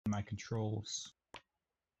my controls.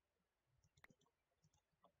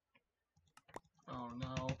 Oh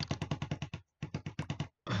no.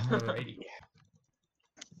 Alrighty.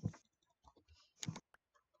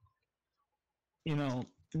 You know,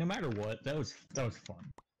 no matter what, that was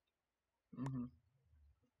fun. Mm-hmm.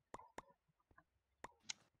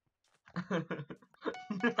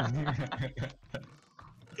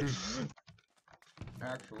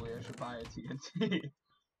 Actually, I should buy a TNT.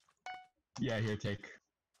 Yeah, here, take.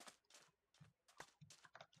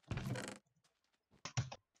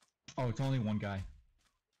 Oh, it's only one guy.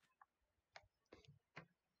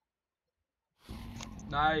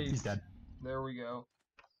 Nice. He's dead. There we go.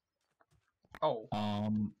 Oh.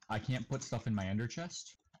 I can't put stuff in my ender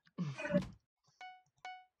chest.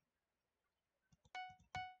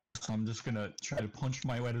 So I'm just gonna try to punch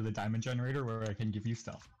my way to the diamond generator where I can give you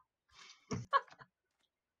stuff.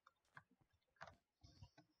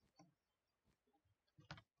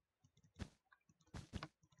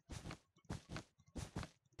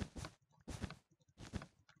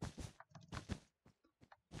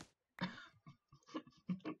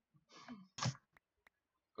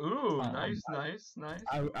 Ooh, nice.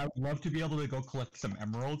 I would love to be able to go collect some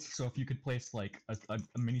emeralds, so if you could place like a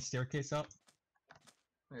mini staircase up.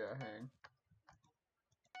 Yeah,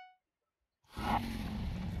 hang.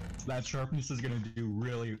 That sharpness is gonna do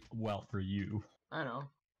really well for you. I know.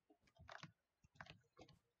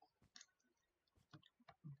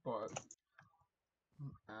 But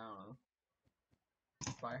I don't know.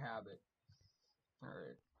 By habit.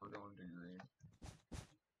 Alright, we're going to green.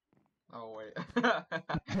 Oh wait.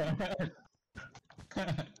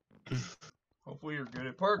 Hopefully you're good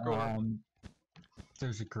at parkour.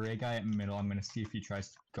 There's a gray guy in the middle. I'm gonna see if he tries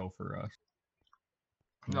to go for us.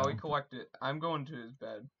 No, he collected. I'm going to his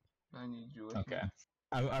bed. I need you with me. Okay.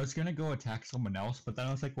 I was gonna go attack someone else, but then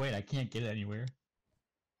I was like, wait, I can't get anywhere.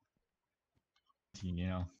 You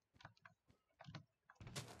know.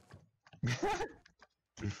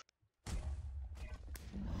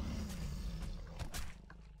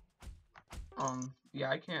 Yeah,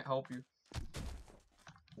 I can't help you.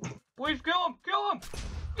 Please kill him! Kill him!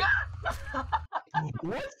 Yeah!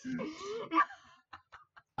 What?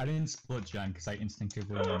 I didn't split gen because I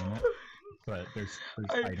instinctively went in it. But there's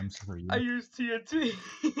items for you. I used TNT.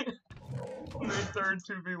 They started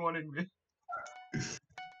 2v1ing me.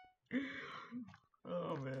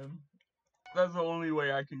 Oh man. That's the only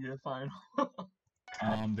way I can get final.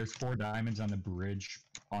 There's 4 diamonds on the bridge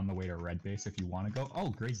on the way to red base if you want to go. Oh,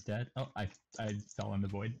 Gray's dead. Oh, I fell in the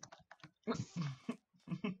void.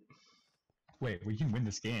 Wait, we can win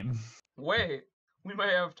this game. Wait, we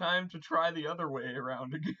might have time to try the other way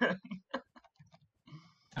around again.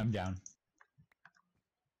 I'm down.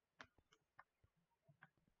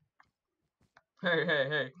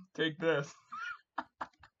 Hey, take this.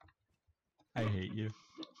 I hate you.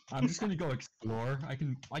 I'm just gonna go explore. I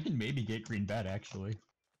can maybe get green bed actually.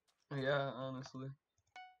 Yeah, honestly.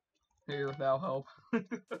 Here, that'll help.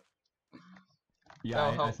 Yeah,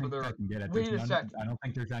 I think I can get it. Wait a sec. I don't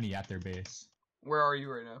think there's any at their base. Where are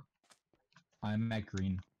you right now? I'm at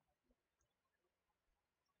green.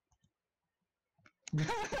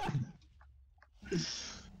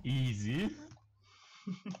 Easy.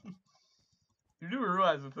 You do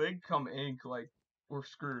realize if they come ink, like, we're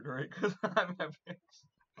screwed, right? Because I'm at base.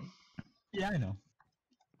 Yeah, I know.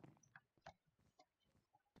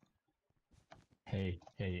 Hey,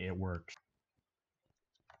 it works.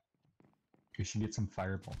 You should get some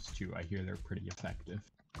fireballs too. I hear they're pretty effective.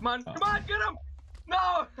 Come on, get him!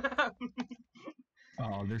 No!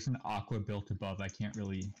 Oh, there's an aqua built above. I can't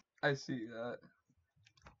really. I see that.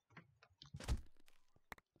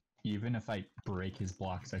 Even if I break his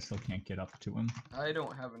blocks, I still can't get up to him. I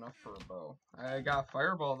don't have enough for a bow. I got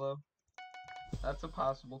fireball though. That's a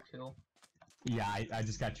possible kill. Yeah, I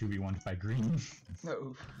just got 2v1'd by green.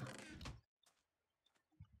 No.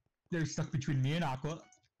 They're stuck between me and aqua.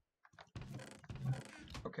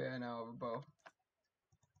 Okay, I now have a bow.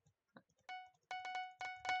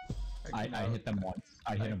 I hit them once.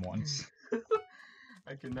 I hit him once.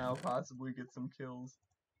 I can now possibly get some kills.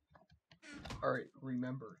 Alright,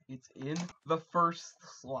 remember, it's in the first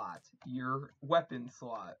slot. Your weapon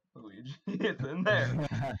slot, Luigi. It's in there.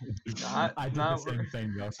 I did the same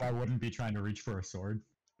thing though, so I wouldn't be trying to reach for a sword.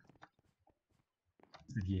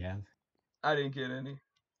 Did he have? I didn't get any.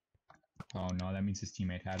 Oh no, that means his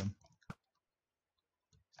teammate had him.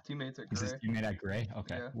 His teammate's at Is gray. his teammate at gray?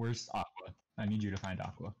 Okay. Yeah. Where's Aqua? I need you to find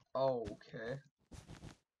Aqua. Oh, okay.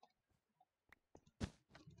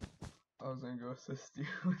 I was gonna go assist you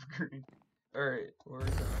with green. Alright, where's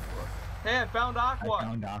Aqua? Hey, I found Aqua! I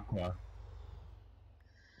found Aqua.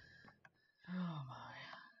 Oh my.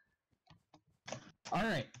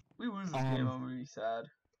 Alright. We lose this game, I'm gonna be sad.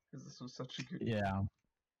 Because this was such a good game. Yeah.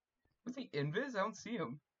 Was he invis? I don't see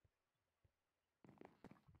him.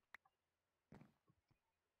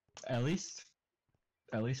 At least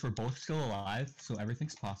we're both still alive, so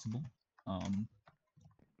everything's possible.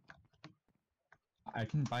 I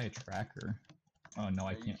can buy a tracker. Oh no,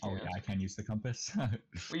 I Yeah, you can't. Oh yeah, can't. I can't use the compass.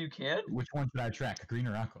 Well, you can? Which one should I track? Green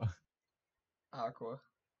or aqua? Aqua.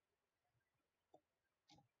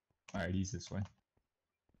 Alright, he's this way.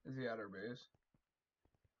 Is he at our base?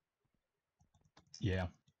 Yeah.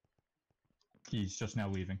 He's just now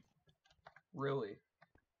leaving. Really?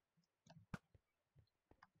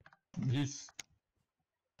 He's...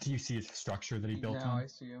 Do you see his structure that he built Now on? I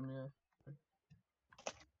see him, yeah.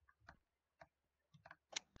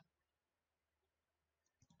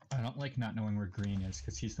 I don't like not knowing where green is,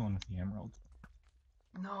 because he's the one with the emerald.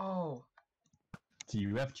 No! Do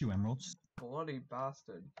you have 2 emeralds? Bloody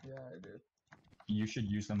bastard. Yeah, I do. You should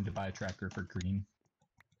use them to buy a tracker for green.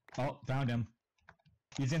 Oh, found him.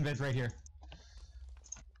 He's in Viz right here.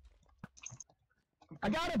 I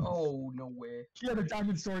got him! Oh, no way. He had a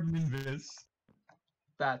diamond sword and invis.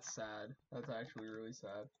 That's sad. That's actually really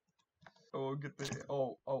sad. Oh, get the...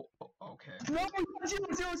 Oh, okay. No! 0,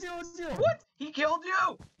 0, 0, 0! What? He killed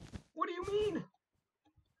you? What do you mean?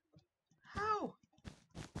 How?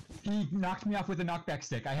 He knocked me off with a knockback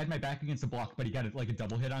stick. I had my back against the block, but he got like a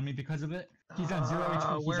double hit on me because of it. He's on 0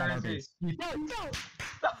 HP. He's where on our is he? base. He fell!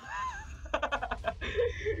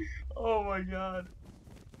 Oh my god.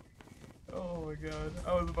 Oh my god.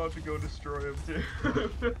 I was about to go destroy him too.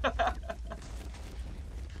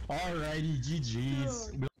 Alrighty,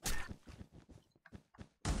 GG's.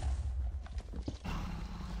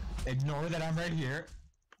 Ignore that I'm right here.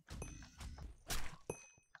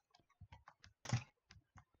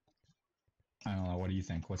 I don't know, what do you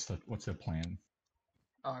think? What's the plan?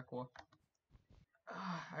 Aqua.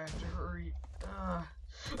 I have to hurry.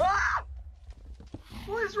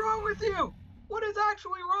 What is wrong with you? What is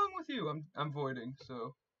actually wrong with you? I'm voiding,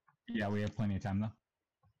 so. Yeah, we have plenty of time though.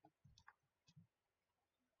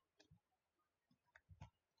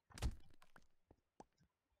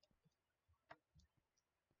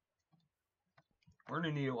 We're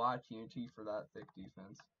gonna need a lot of TNT for that thick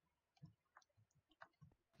defense.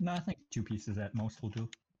 No, I think 2 pieces at most will do.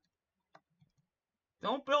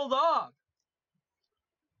 Don't build up!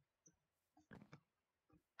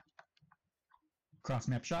 Cross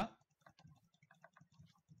map shot.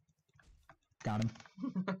 Got him.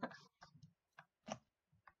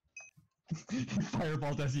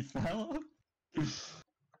 Fireball as he fell.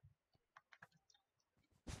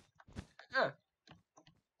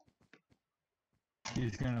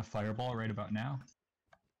 He's gonna fireball right about now.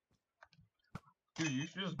 Dude, you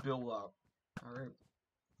should just build up. Alright.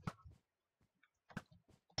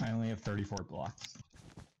 I only have 34 blocks.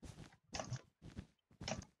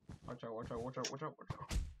 Watch out, watch out, watch out, watch out, watch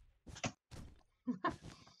out.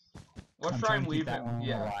 Let's I'm try trying and to keep leave that him. one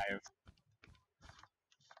Yeah. alive.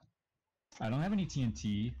 I don't have any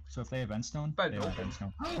TNT, so if they have endstone, Bed they have open.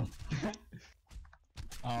 endstone.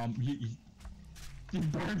 He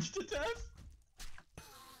burned to death.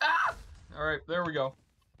 Ah! Alright, there we go.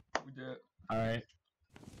 We did it. Alright.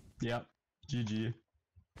 Yep. GG.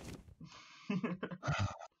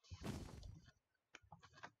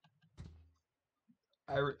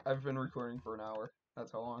 I've been recording for an hour.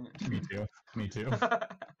 That's how long it Me too. Me too.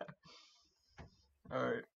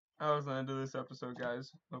 Alright. That was the end of this episode,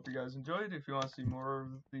 guys. Hope you guys enjoyed. If you want to see more of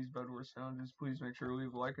these Bedwars challenges, please make sure to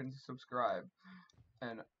leave a like and subscribe.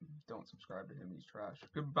 And don't subscribe to him, he's trash.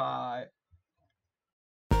 Goodbye.